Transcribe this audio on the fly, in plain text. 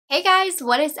Hey guys,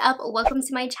 what is up? Welcome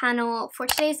to my channel. For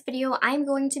today's video, I'm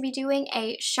going to be doing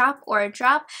a shop or a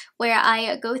drop where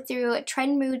I go through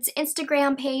Trend Mood's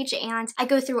Instagram page and I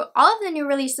go through all of the new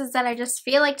releases that I just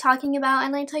feel like talking about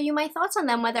and I tell you my thoughts on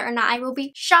them, whether or not I will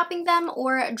be shopping them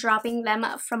or dropping them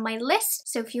from my list.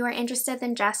 So if you are interested,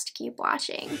 then just keep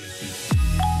watching.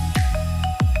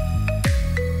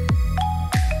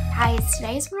 Guys,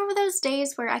 today is one of those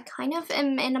days where I kind of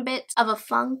am in a bit of a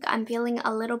funk. I'm feeling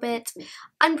a little bit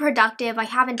unproductive. I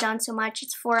haven't done so much.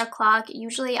 It's 4 o'clock.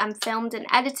 Usually I'm filmed and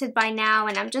edited by now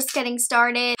and I'm just getting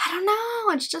started. I don't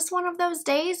know. It's just one of those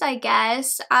days, I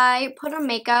guess. I put on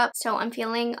makeup, so I'm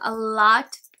feeling a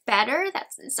lot better.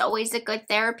 It's always a good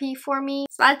therapy for me,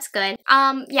 so that's good.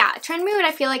 Yeah, Trend Mood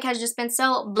I feel like has just been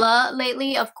so blah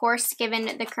lately, of course,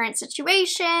 given the current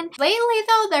situation. Lately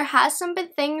though, there has been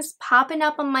things popping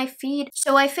up on my feed,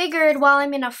 so I figured while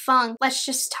I'm in a funk, let's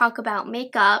just talk about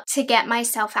makeup to get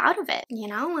myself out of it, you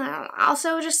know?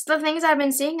 Also, just the things I've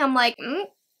been seeing, I'm like,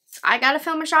 I gotta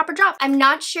film a shop or drop. I'm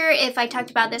not sure if I talked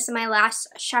about this in my last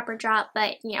shop or drop,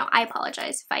 but you know, I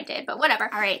apologize if I did, but whatever.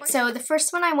 Alright, so the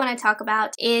first one I want to talk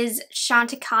about is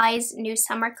Chantecaille's new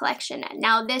summer collection.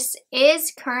 Now this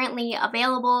is currently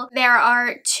available. There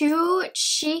are 2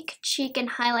 cheek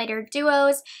and highlighter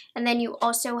duos, and then you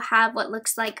also have what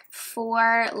looks like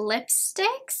 4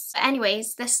 lipsticks.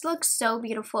 Anyways, this looks so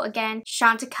beautiful. Again,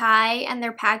 Chantecaille and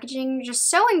their packaging just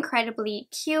so incredibly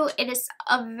cute. It is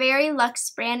a very luxe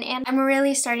brand and I'm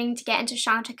really starting to get into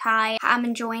Chantecaille. I'm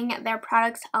enjoying their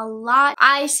products a lot.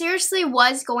 I seriously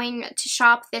was going to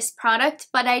shop this product,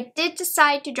 but I did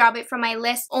decide to drop it from my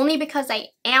list only because I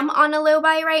am on a low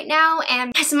buy right now,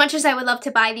 and as much as I would love to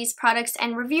buy these products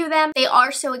and review them, they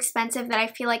are so expensive that I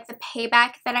feel like the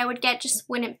payback that I would get just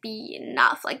wouldn't be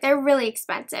enough. Like, they're really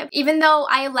expensive. Even though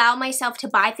I allow myself to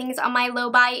buy things on my low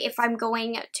buy if I'm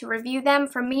going to review them,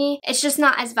 for me, it's just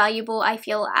not as valuable, I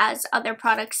feel, as other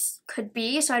products could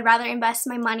be, so I'd rather invest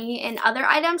my money in other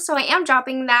items. So I am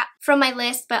dropping that from my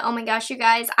list, but oh my gosh, you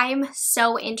guys, I am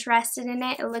so interested in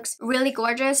it. It looks really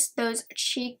gorgeous. Those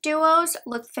cheek duos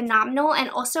look phenomenal, and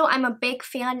also I'm a big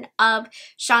fan of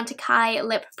Chantecaille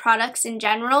lip products in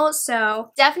general,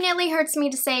 so definitely hurts me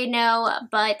to say no,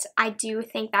 but I do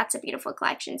think that's a beautiful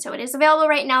collection. So it is available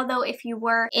right now though if you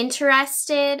were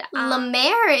interested. La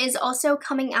Mer is also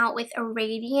coming out with a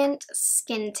radiant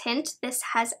skin tint. This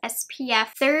has SPF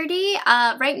 30.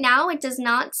 Right now it does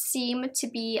not seem to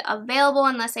be available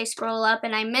unless I scroll up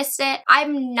and I missed it.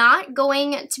 I'm not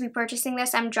going to be purchasing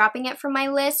this. I'm dropping it from my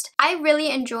list. I really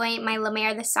enjoy my La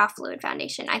Mer, the Soft Fluid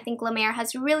Foundation. I think La Mer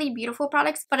has really beautiful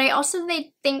products, but I also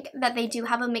think that they do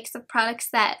have a mix of products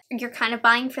that you're kind of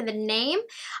buying for the name.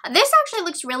 This actually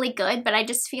looks really good, but I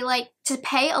just feel like to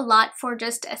pay a lot for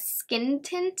just a skin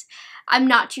tint, I'm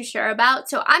not too sure about,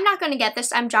 so I'm not going to get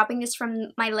this. I'm dropping this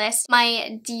from my list.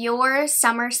 My Dior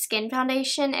Summer Skin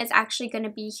Foundation is actually going to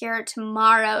be here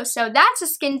tomorrow, so that's a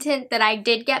skin tint that I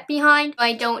did get behind.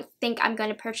 I don't think I'm going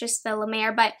to purchase the La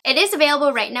Mer, but it is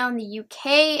available right now in the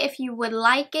UK if you would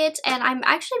like it, and I'm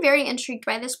actually very intrigued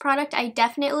by this product. I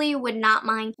definitely would not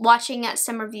mind watching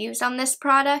some reviews on this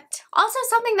product. Also,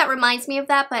 something that reminds me of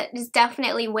that, but is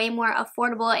definitely way more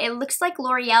affordable, it looks like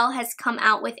L'Oreal has come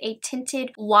out with a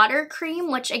tinted water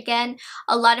cream, which again,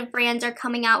 a lot of brands are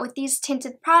coming out with these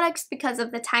tinted products because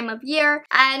of the time of year,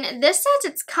 and this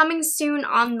says it's coming soon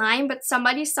online, but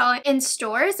somebody saw it in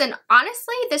stores, and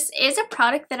honestly, this is a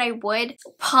product that I would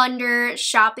ponder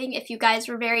shopping if you guys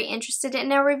were very interested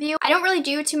in a review. I don't really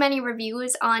do too many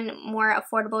reviews on more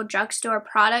affordable drugstore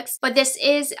products, but this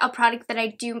is a product that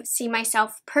I do see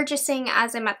myself purchasing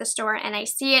as I'm at the store and I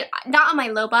see it. Not on my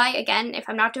low buy. Again, if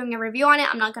I'm not doing a review on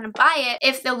it, I'm not going to buy it.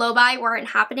 If the low buy weren't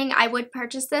happening, I would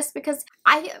purchase this because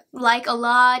I like a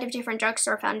lot of different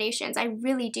drugstore foundations. I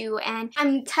really do, and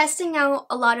I'm testing out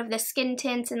a lot of the skin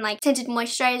tints and like tinted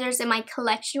moisturizers in my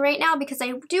collection right now because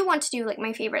I do want to do like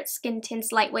my favorite skin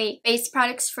tints, lightweight base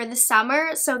products for the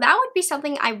summer, so that would be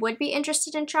something I would be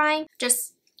interested in trying.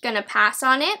 Just gonna pass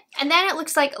on it. And then it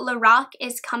looks like Lorac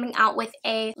is coming out with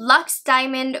a Luxe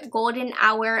Diamond Golden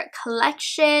Hour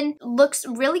collection. Looks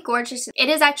really gorgeous. It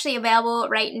is actually available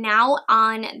right now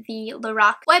on the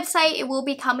Lorac website. It will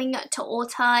be coming to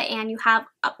Ulta, and you have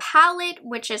a palette,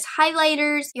 which is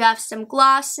highlighters, you have some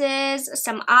glosses,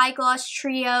 some eye gloss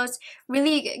trios,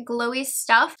 really glowy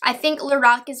stuff. I think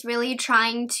Lorac is really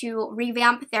trying to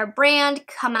revamp their brand,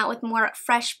 come out with more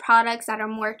fresh products that are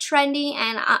more trendy,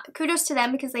 and kudos to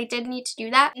them because they did need to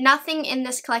do that. Not nothing in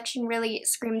this collection really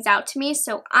screams out to me,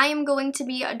 so I am going to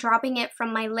be dropping it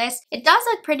from my list. It does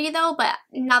look pretty though, but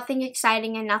nothing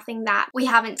exciting and nothing that we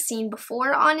haven't seen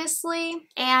before, honestly.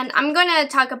 And I'm gonna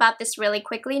talk about this really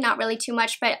quickly, not really too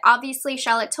much, but obviously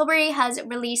Charlotte Tilbury has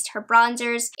released her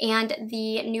bronzers and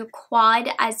the new quad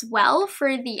as well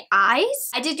for the eyes.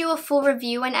 I did do a full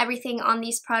review and everything on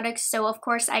these products, so of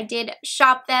course I did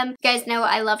shop them. You guys know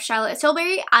I love Charlotte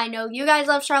Tilbury. I know you guys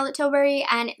love Charlotte Tilbury,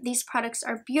 and these products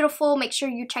are beautiful. Make sure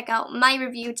you check out my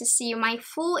review to see my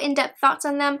full in-depth thoughts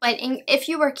on them, but if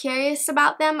you were curious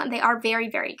about them, they are very,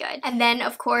 very good. And then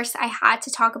of course I had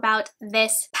to talk about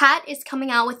this. Pat is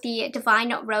coming out with the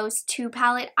Divine Rose 2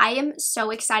 palette. I am so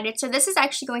excited. So this is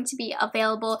actually going to be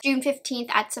available June 15th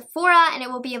at Sephora, and it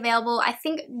will be available I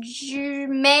think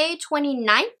May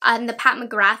 29th on the Pat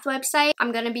McGrath website.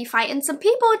 I'm gonna be fighting some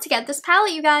people to get this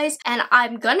palette, you guys, and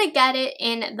I'm gonna get it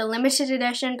in the limited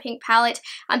edition pink palette.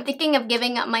 I'm thinking of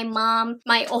giving my mom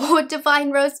my old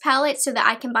Divine Rose palette so that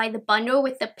I can buy the bundle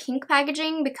with the pink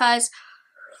packaging, because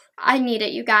I need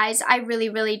it, you guys. I really,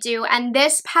 really do. And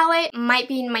this palette might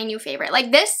be my new favorite.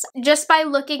 Like this, just by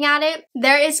looking at it,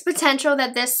 there is potential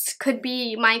that this could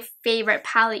be my favorite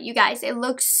palette, you guys. It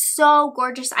looks so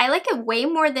gorgeous. I like it way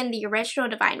more than the original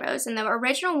Divine Rose, and the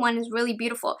original one is really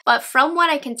beautiful. But from what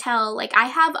I can tell, like, I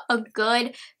have a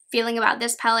good feeling about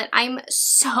this palette. I'm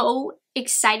so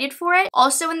excited for it.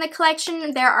 Also in the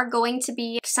collection, there are going to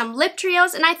be some lip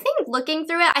trios, and I think looking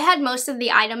through it, I had most of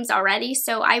the items already,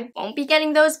 so I won't be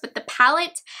getting those, but the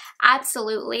palette,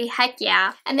 absolutely, heck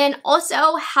yeah. And then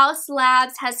also, Haus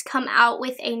Labs has come out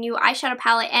with a new eyeshadow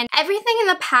palette, and everything in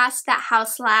the past that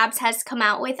Haus Labs has come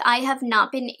out with, I have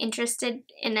not been interested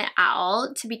in it at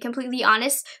all, to be completely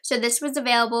honest. So this was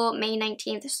available May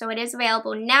 19th, so it is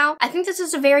available now. I think this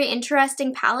is a very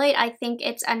interesting palette. I think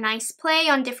it's a nice play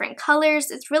on different colors.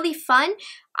 It's really fun.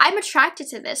 I'm attracted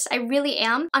to this. I really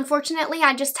am. Unfortunately,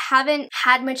 I just haven't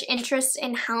had much interest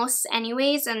in Haus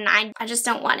anyways, and I just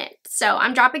don't want it. So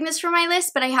I'm dropping this from my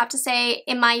list, but I have to say,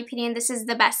 in my opinion, this is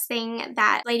the best thing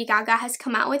that Lady Gaga has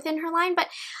come out with in her line. But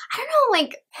I don't know,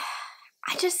 like,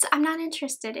 I'm not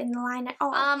interested in the line at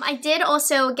all. I did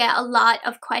also get a lot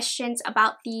of questions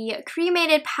about the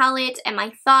Cremated palette and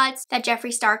my thoughts that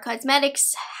Jeffree Star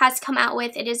Cosmetics has come out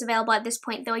with. It is available at this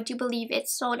point, though I do believe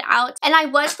it's sold out. And I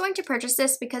was going to purchase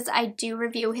this because I do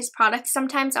review his products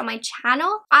sometimes on my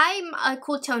channel. I'm a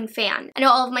Cool Tone fan. I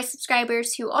know all of my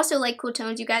subscribers who also like Cool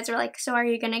Tones, you guys are like, so are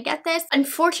you gonna get this?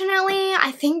 Unfortunately,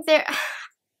 I think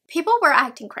people were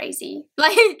acting crazy.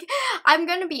 Like, I'm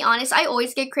gonna be honest, I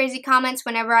always get crazy comments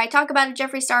whenever I talk about a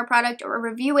Jeffree Star product or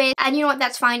review it, and you know what,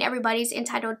 that's fine. Everybody's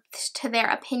entitled to their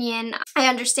opinion. I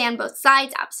understand both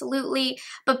sides, absolutely,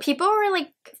 but people were like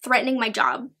threatening my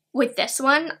job with this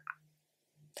one.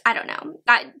 I don't know.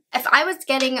 If I was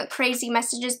getting crazy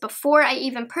messages before I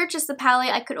even purchased the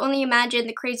palette, I could only imagine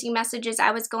the crazy messages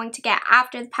I was going to get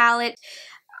after the palette.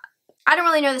 I don't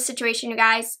really know the situation, you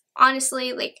guys.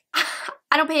 Honestly, like,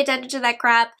 I don't pay attention to that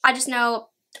crap. I just know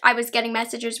I was getting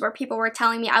messages where people were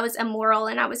telling me I was immoral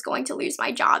and I was going to lose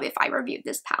my job if I reviewed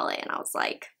this palette. And I was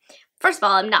like, first of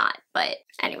all, I'm not. But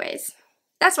anyways,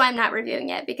 that's why I'm not reviewing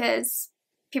it, because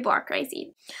people are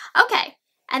crazy. Okay.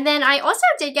 And then I also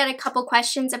did get a couple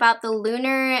questions about the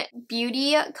Lunar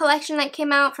Beauty collection that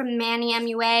came out from Manny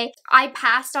MUA. I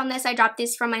passed on this. I dropped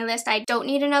this from my list. I don't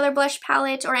need another blush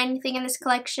palette or anything in this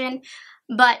collection.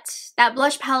 But that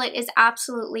blush palette is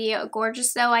absolutely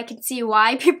gorgeous, though. I can see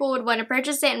why people would want to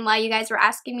purchase it and why you guys were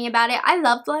asking me about it. I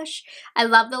love blush. I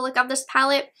love the look of this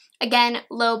palette. Again,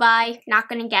 low buy, not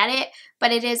gonna get it,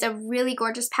 but it is a really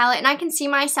gorgeous palette, and I can see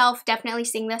myself definitely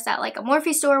seeing this at like a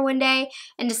Morphe store one day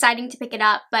and deciding to pick it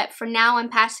up, but for now I'm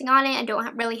passing on it and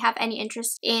don't really have any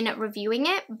interest in reviewing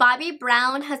it. Bobbi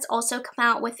Brown has also come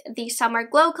out with the Summer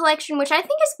Glow collection, which I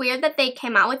think is weird that they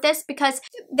came out with this, because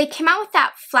they came out with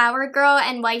that Flower Girl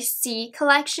NYC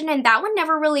collection, and that one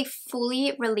never really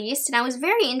fully released, and I was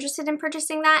very interested in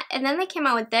purchasing that, and then they came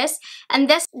out with this, and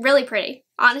this really pretty.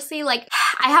 Honestly, like,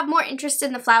 I have more interest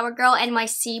in the Flower Girl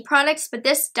NYC products, but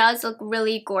this does look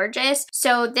really gorgeous.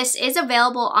 So this is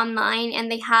available online,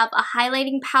 and they have a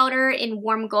highlighting powder in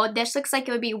warm gold. This looks like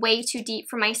it would be way too deep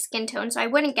for my skin tone, so I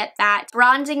wouldn't get that.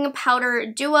 Bronzing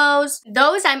powder duos,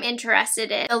 those I'm interested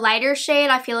in. The lighter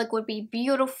shade I feel like would be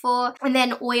beautiful. And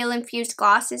then oil infused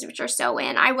glosses, which are so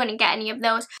in. I wouldn't get any of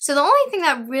those. So the only thing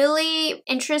that really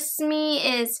interests me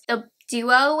is the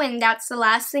duo, and that's the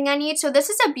last thing I need. So this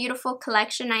is a beautiful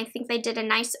collection. I think they did a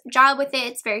nice job with it.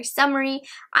 It's very summery.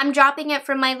 I'm dropping it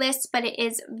from my list, but it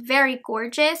is very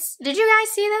gorgeous. Did you guys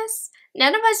see this?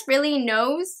 None of us really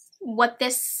knows what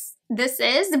this this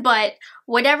is, but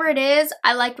whatever it is,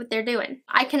 I like what they're doing.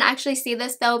 I can actually see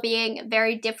this though being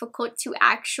very difficult to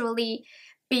actually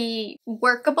be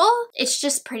workable. It's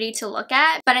just pretty to look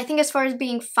at, but I think as far as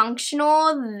being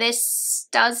functional, this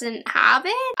doesn't have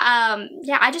it.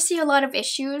 Yeah, I just see a lot of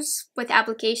issues with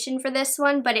application for this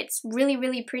one, but it's really,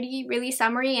 really pretty, really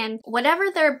summery, and whatever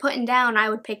they're putting down, I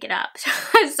would pick it up.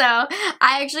 So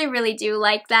I actually really do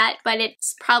like that, but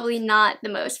it's probably not the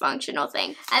most functional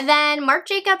thing. And then Marc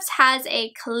Jacobs has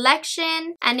a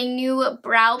collection and a new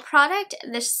brow product.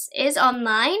 This is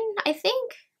online, I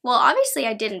think. Well, obviously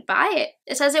I didn't buy it.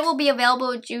 It says it will be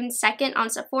available June 2nd on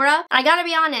Sephora. I gotta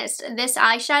be honest, this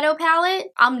eyeshadow palette,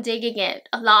 I'm digging it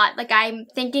a lot. Like, I'm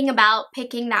thinking about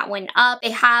picking that one up.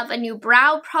 They have a new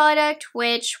brow product,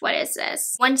 which, what is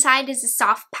this? One side is a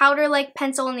soft powder-like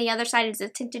pencil and the other side is a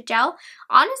tinted gel.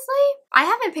 Honestly, I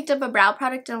haven't picked up a brow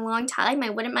product in a long time.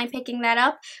 I wouldn't mind picking that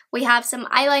up. We have some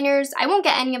eyeliners. I won't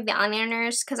get any of the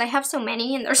eyeliners because I have so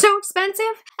many and they're so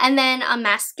expensive. And then a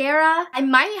mascara. I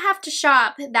might have to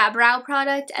shop that brow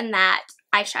product and that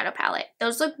eyeshadow palette.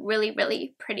 Those look really,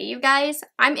 really pretty, you guys.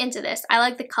 I'm into this. I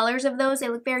like the colors of those. They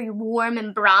look very warm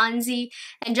and bronzy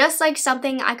and just like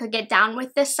something I could get down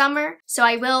with this summer. So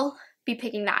I will be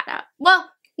picking that up. Well,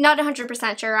 not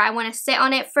 100% sure. I want to sit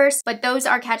on it first, but those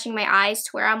are catching my eyes to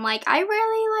where I'm like, I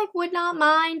really would not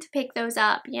mind to pick those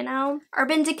up, you know?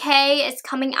 Urban Decay is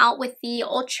coming out with the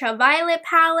Ultraviolet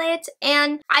palette,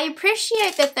 and I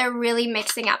appreciate that they're really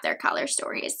mixing up their color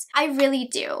stories. I really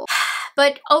do.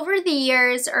 But over the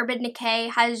years, Urban Decay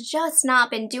has just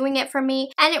not been doing it for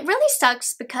me, and it really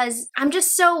sucks because I'm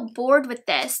just so bored with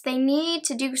this. They need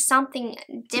to do something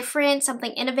different,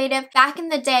 something innovative. Back in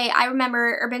the day, I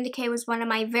remember Urban Decay was one of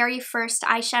my very first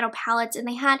eyeshadow palettes, and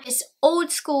they had this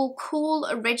old school, cool,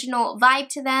 original vibe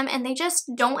to them, and they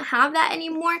just don't have that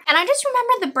anymore. And I just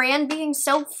remember the brand being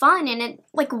so fun, and it,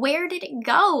 like, where did it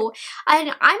go?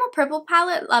 And I'm a purple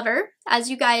palette lover, as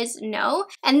you guys know,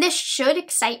 and this should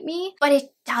excite me, but it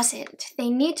doesn't. They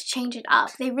need to change it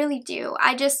up. They really do.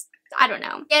 I don't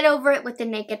know. Get over it with the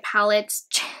Naked palettes.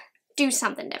 Do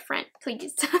something different,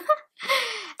 please.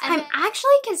 I'm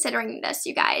actually considering this,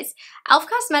 you guys. e.l.f.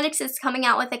 Cosmetics is coming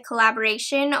out with a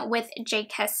collaboration with J.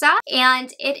 Kessa,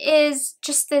 and it is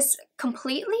just this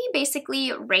completely,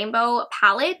 basically, rainbow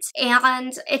palette,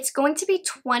 and it's going to be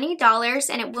 $20,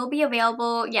 and it will be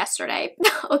available yesterday.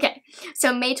 Okay,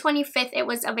 so May 25th, it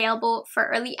was available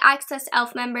for early access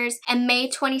e.l.f. members, and May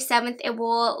 27th, it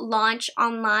will launch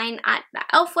online at the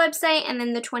e.l.f. website, and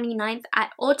then the 29th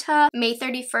at Ulta, May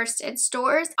 31st in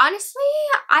stores. Honestly,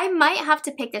 I might have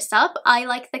to pick this up. I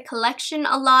like the collection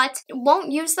a lot.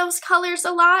 Won't use those colors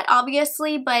a lot,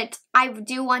 obviously, but I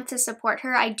do want to support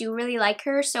her. I do really like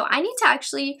her, so I need to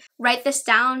actually write this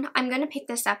down. I'm gonna pick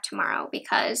this up tomorrow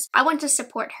because I want to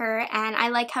support her, and I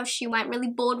like how she went really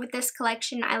bold with this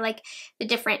collection. I like the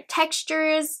different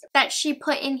textures that she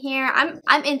put in here.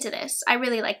 I'm into this. I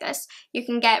really like this. You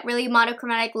can get really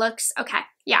monochromatic looks. Okay,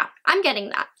 yeah, I'm getting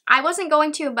that. I wasn't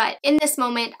going to, but in this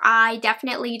moment, I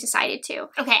definitely decided to.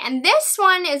 Okay, and this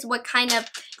one is what kind of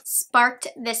sparked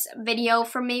this video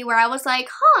for me, where I was like,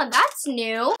 huh, that's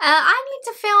new. I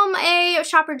need to film a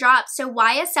shopper drop. So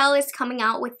YSL is coming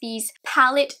out with these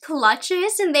palette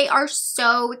clutches, and they are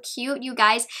so cute, you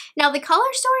guys. Now, the color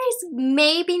stories,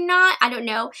 maybe not. I don't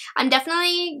know. I'm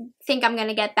definitely think I'm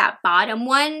gonna get that bottom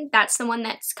one. That's the one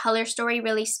that's color story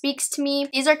really speaks to me.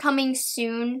 These are coming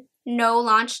soon. No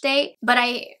launch date, but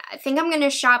I think I'm gonna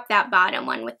shop that bottom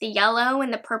one with the yellow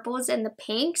and the purples and the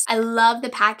pinks. I love the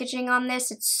packaging on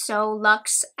this. It's so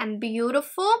luxe and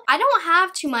beautiful. I don't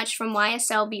have too much from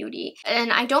YSL Beauty,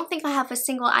 and I don't think I have a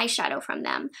single eyeshadow from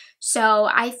them. So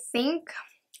I think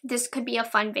this could be a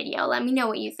fun video. Let me know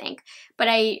what you think. But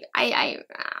I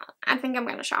think I'm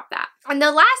gonna shop that. And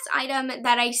the last item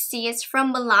that I see is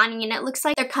from Milani, and it looks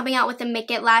like they're coming out with a Make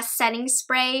It Last setting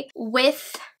spray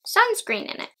with sunscreen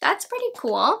in it. That's pretty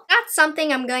cool. That's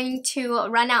something I'm going to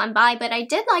run out and buy, but I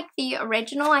did like the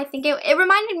original. I think it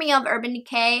reminded me of Urban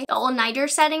Decay, the all-nighter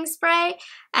setting spray,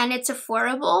 and it's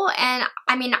affordable. And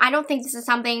I mean, I don't think this is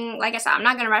something, like I said, I'm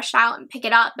not gonna rush out and pick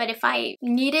it up, but if I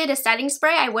needed a setting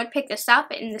spray, I would pick this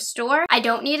up in the store. I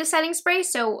don't need a setting spray,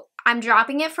 so I'm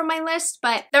dropping it from my list,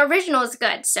 but the original is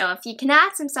good. So if you can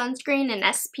add some sunscreen and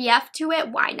SPF to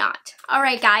it, why not? All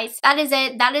right, guys, that is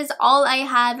it. That is all I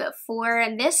have for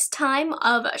this time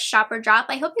of Shopper Drop.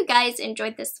 I hope you guys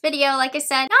enjoyed this video. Like I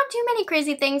said, not too many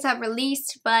crazy things have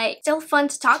released, but still fun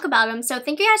to talk about them. So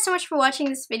thank you guys so much for watching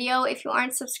this video. If you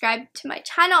aren't subscribed to my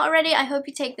channel already, I hope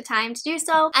you take the time to do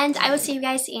so. And I will see you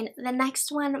guys in the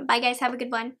next one. Bye, guys. Have a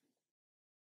good one.